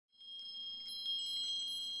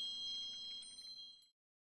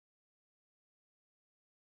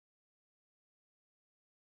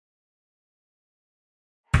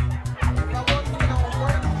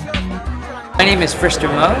My name is Mr.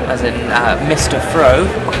 Mo, as in Mr. Fro.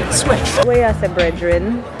 Switch. Way as a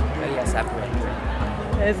brethren. Way as a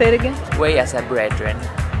brethren. Say it again. Way as a brethren.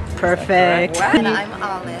 Perfect. And I'm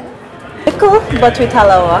Olive. Lickle, but we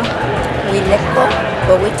talawa. We lickle,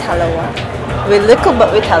 but we talawa. We lickle,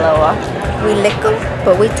 but we talawa. We lickle,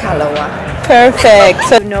 but we talawa. Perfect.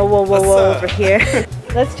 So no whoa over here.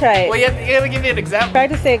 Let's try it. Well, you have to give me an example. Try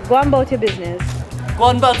to say, go on about your business. Go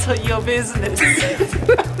on about your business.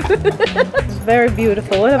 It's very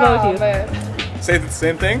beautiful. What about you? Man. Say the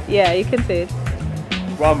same thing? Yeah, you can say it.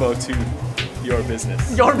 Wombo to your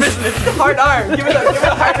business. Your business. Hard R. Give it a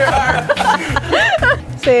harder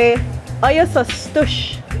R. Say, I so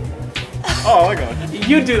stush. Oh my god.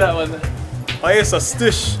 You do that one then. I is a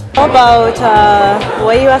stush. How about,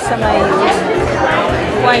 why you ask my youth?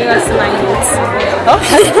 Why you ask my youths? Oh,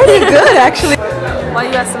 that's pretty good actually. Why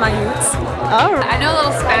you ask my youths? Oh. I know a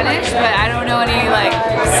little Spanish, but I don't know any like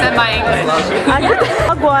semi-English.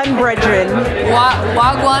 Wagwan brethren.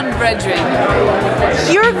 Wagwan brethren.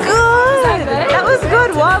 You're good. Is that good? That was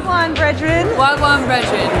good. Wagwan brethren. Wagwan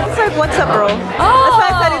brethren. It's like, what's up, bro? Oh! That's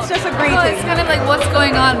why I said it's just a greeting. Oh, it's kind of like, what's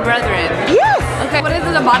going on, brethren? Yes. Okay, what is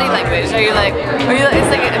the body language? Are you like,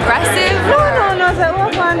 it's like aggressive? No, it's like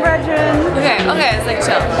Wagwan brethren. Okay, it's like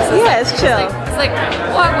chill. So Yeah, it's chill. It's like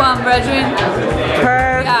Wagwan brethren.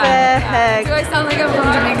 Perfect. Do I sound like I'm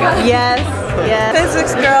from Jamaica? Yes.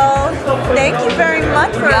 Physics girl, thank you very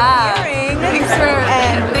much for appearing. Thanks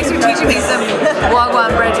for teaching me some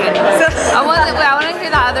Wagwan brethren. I want to hear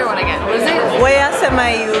that other one again. What is it?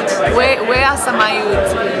 Weasamayut.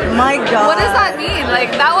 Weasamayut. My God. What does that mean?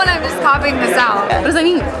 Like that one, I'm just copying the sound. What does that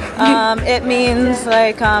mean? It means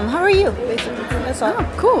like, how are you? Basically. That's all. Oh,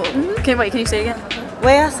 cool. Okay, wait. Can you say it again?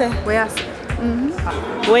 Wease. Wease.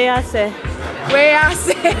 Wease. Wease.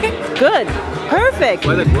 Good. Perfect.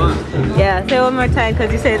 Guan. Yeah, say it one more time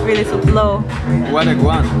because you say it really slow. Guan.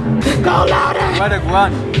 Go louder.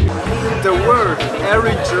 Guan. The word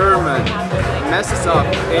every German messes up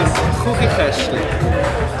is Kuchichäschli.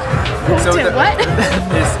 So the what?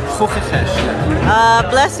 is Kuchichäschli.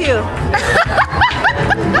 Bless you.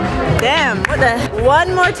 Damn. What the?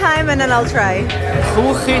 One more time and then I'll try.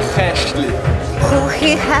 Kuchichäschli.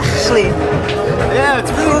 Kuchichäschli. Yeah,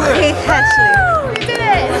 it's pretty good. Kuchichäschli. You did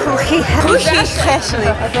it. Kuchichäschli.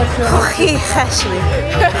 Kuchichäschli.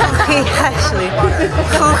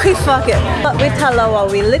 Kuchi fuck it. But we talawa.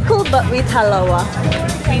 We lickle but we talawa.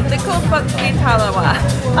 We lickle but we talawa.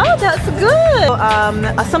 Oh, that's good.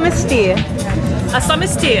 Asamisti.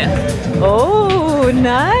 Asamisti. Oh,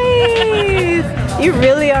 nice. You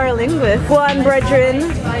really are a linguist. Wagwan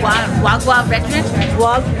brethren. Wagwan brethren?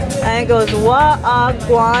 Wag, and it goes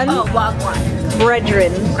Wagwan Oh, Wagwan.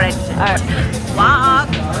 brethren. Brethren. Alright.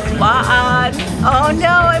 Wagwan. Oh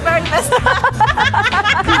no, I've already messed up.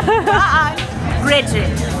 Wagwan.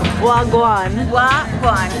 Brethren. Wagwan.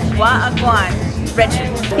 Wagwan. Brethren.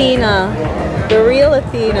 Athena. The real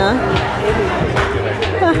Athena.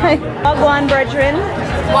 Hi. Wagwan brethren.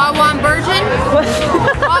 Wagwan virgin?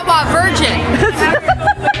 Wagwan virgin.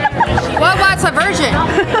 What's a virgin?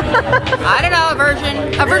 I don't know, a virgin.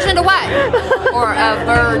 A virgin to what? Or a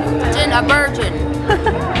virgin.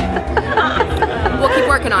 We'll keep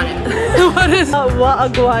working on it. What is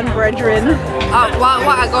Wagwan brethren? Wagwan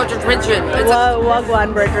brethren.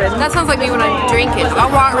 Wagwan brethren. That sounds like me when I'm drinking.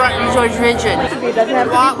 Wagwan brethren. It doesn't have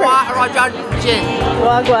to be Gin.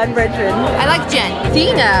 Wagwan brethren. I like gin.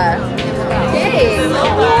 Tina. Hey.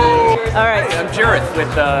 Alright. I'm Jareth with,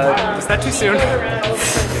 is that too soon?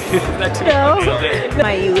 No.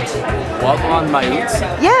 Mayut. Wagwan Mayut.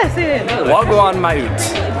 Yes, it is. Wagwan Mayut.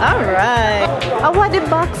 Alright. Awadi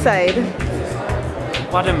backside.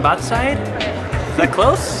 What in backside? Is that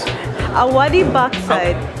close? Awadi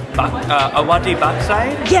backside. Awadi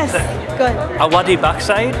backside? Yes. Go ahead. Awadi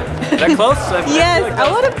backside? Is that close? Yes,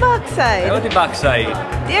 Awadi backside. Awadi backside.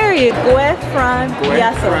 There you go. Guefran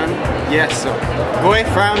Yaso. Yeso.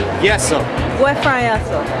 Guefran Yeso. Guefran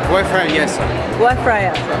Yaso. Guefran Yeso. Guefran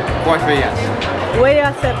Yaso. Guefran Yeso. Where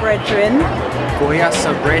you are brethren.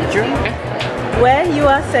 Guefran brethren. Where you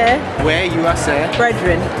are Where you are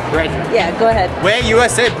brethren. brethren. Yeah, go ahead. Where you are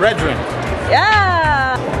brethren.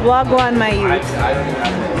 Yeah. Wagwan my youth.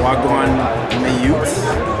 Wagwan Mayut.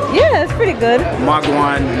 Yeah, it's pretty good.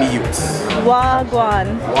 Wagwan Mayut.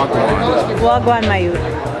 Wagwan. Wagwan. Wagwan my youth.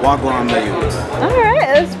 Wagwan Mayut. Alright,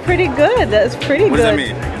 that's pretty good. That's pretty What good. does that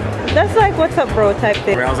mean? That's like what's up bro type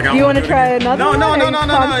thing. I was like, do you want to try another No, one? no, Are no, you no, no,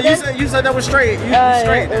 no. confident? You said that was straight. You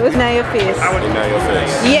straight. It was now your face. I wouldn't know your face.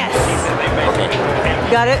 Yes. Okay.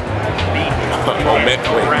 Got it? Oh, make me.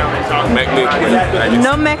 Make me queen.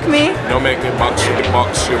 No make me. No make me box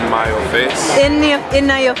you my face. In your face. In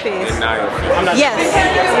your face. Yes.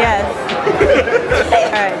 Yes.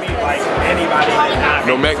 Alright.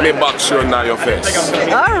 No make me box you in your face.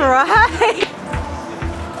 Alright.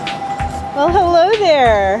 Well, hello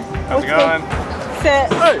there. How's it going?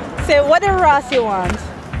 Say what the Ross you want?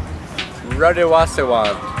 Ruddy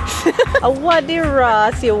Wasserwan. What the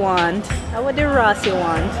Ross you want? What the Ross you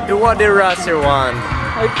want? What the Wasserwan?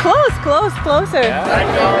 Closer.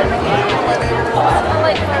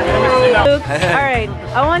 Luke, alright,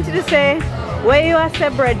 I want you to say, where you are,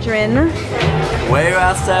 brethren? Where you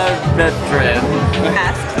are, brethren?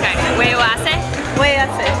 Ask. Okay. Where you at? Where you are,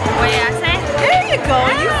 Where you at? There you go.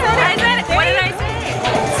 You said it. I said it. What did I say?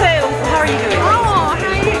 Say, how are you doing? Oh, how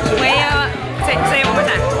are you? Where you? Say it one more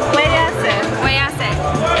time. Where you are, Where you at?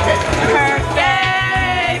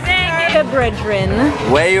 Perfect. The brethren.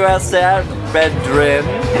 Where you are, brethren? Where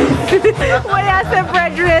you are,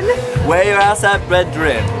 brethren? Where you are,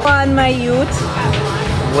 brethren? On my youth.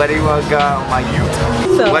 What do you want my youth?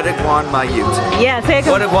 So, What do you want my youth? yeah, take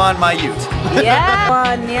What do a you want my youth? yeah.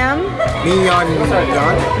 One yam. Me on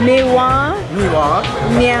yan. Me want Me wa.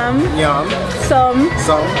 yam Yam. some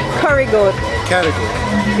Some curry goat. category.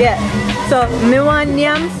 Yeah. So me want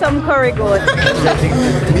yam some curry goat.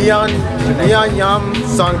 Me on yam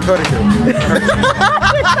son category.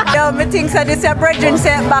 Yo, me think so this your brethren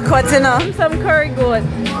say it backwards, you know. Some curry goat.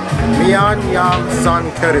 Me on yam son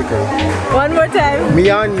category. One more time. Me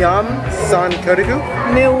on yam son category.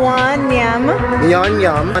 Me want yam. Me on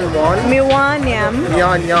yam and one. Me want yam. Me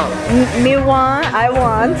on yam. Me want. I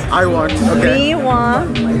want. I want. Okay. Me want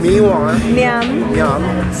Me want yam yam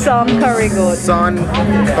some curry goat. son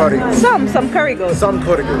curry. Some curry goat. Some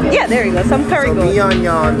category. Yeah, there you go. Some curry So me goat. on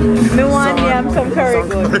yam. Me want son- yam some curry son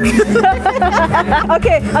goat. curry.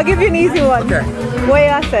 Okay, I'll give you an easy one. Okay. Where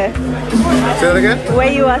you are, say? Say it again.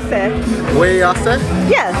 Where you are, say? Where you say?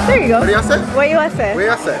 Yes, there you go. What do you say? Where you are, say?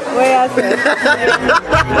 Where you say? Where you are, say? I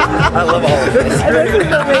love all of this. This is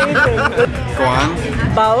amazing. Go on.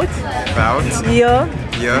 About About your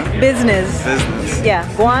your business. business. Yeah,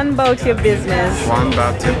 go on about your business. Go on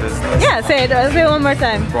about your business. Yeah, say it. Say it one more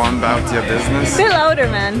time. Go on about your business. Say it louder,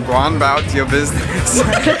 man. Go on about your business. So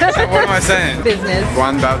what am I saying? Business. Go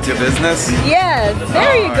on about your business. Yes,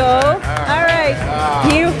 there you go. All right.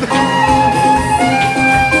 You.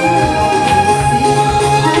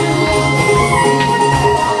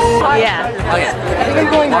 Yeah. Okay.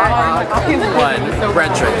 One,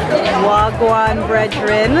 brethren. Wagwan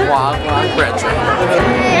brethren. One, brethren.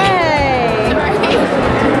 Yay!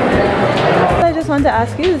 I just want to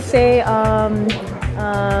ask you to say,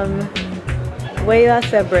 where you are,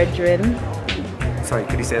 say, brethren. Sorry,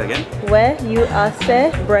 could you say that again? Where you are,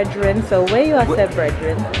 say, brethren. So where you are, say,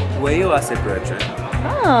 brethren. Where you are, brethren?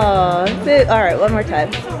 Oh, all right. One more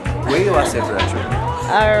time. Where you are, brethren?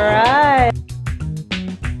 All right.